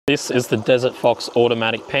This is the Desert Fox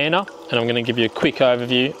automatic panner, and I'm going to give you a quick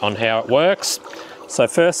overview on how it works. So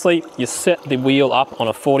firstly, you set the wheel up on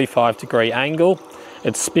a 45-degree angle.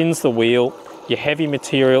 It spins the wheel. Your heavy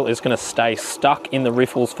material is going to stay stuck in the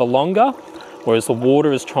riffles for longer, whereas the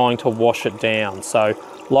water is trying to wash it down. So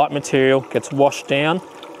light material gets washed down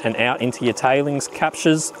and out into your tailings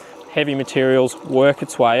captures. Heavy materials work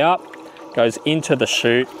its way up, goes into the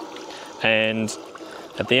chute, and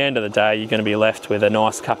at the end of the day, you're going to be left with a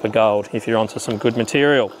nice cup of gold if you're onto some good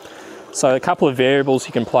material. So a couple of variables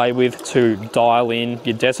you can play with to dial in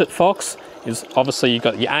your Desert Fox is obviously you've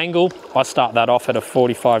got your angle. I start that off at a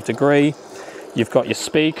 45 degree. You've got your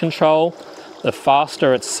speed control. The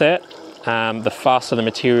faster it's set, the faster the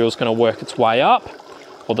material is going to work its way up,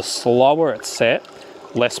 or the slower it's set,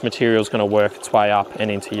 less material is going to work its way up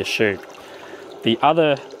and into your chute. The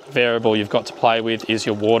other variable you've got to play with is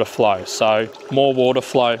your water flow. So more water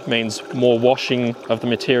flow means more washing of the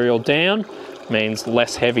material down, means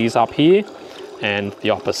less heavies up here, and the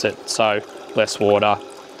opposite. So less water,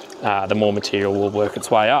 the more material will work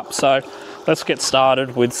its way up. So let's get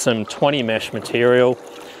started with some 20 mesh material,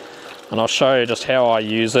 and I'll show you just how I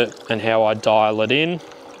use it and how I dial it in.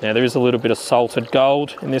 Now there is a little bit of salted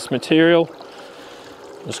gold in this material.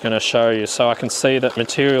 I'm just going to show you so I can see that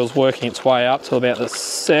material's working its way up to about the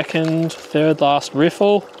second, third last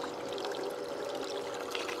riffle.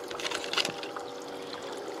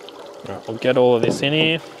 Right, we'll get all of this in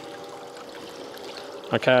here.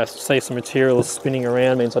 Okay, I see some material is spinning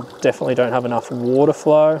around, means I definitely don't have enough water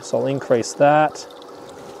flow, so I'll increase that.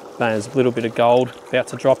 There's a little bit of gold about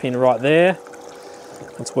to drop in right there.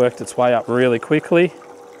 It's worked its way up really quickly.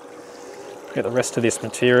 Get the rest of this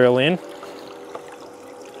material in,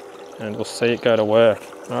 and we'll see it go to work.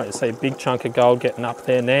 All right, you see a big chunk of gold getting up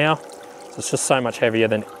there now. So it's just so much heavier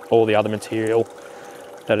than all the other material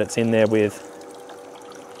that it's in there with.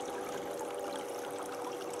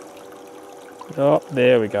 Oh,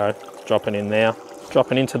 there we go, it's dropping in now.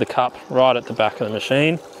 Dropping into the cup right at the back of the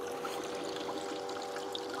machine.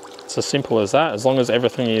 It's as simple as that. As long as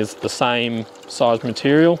everything is the same size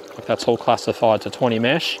material, like that's all classified to 20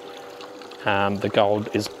 mesh, the gold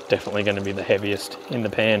is definitely going to be the heaviest in the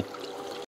pan.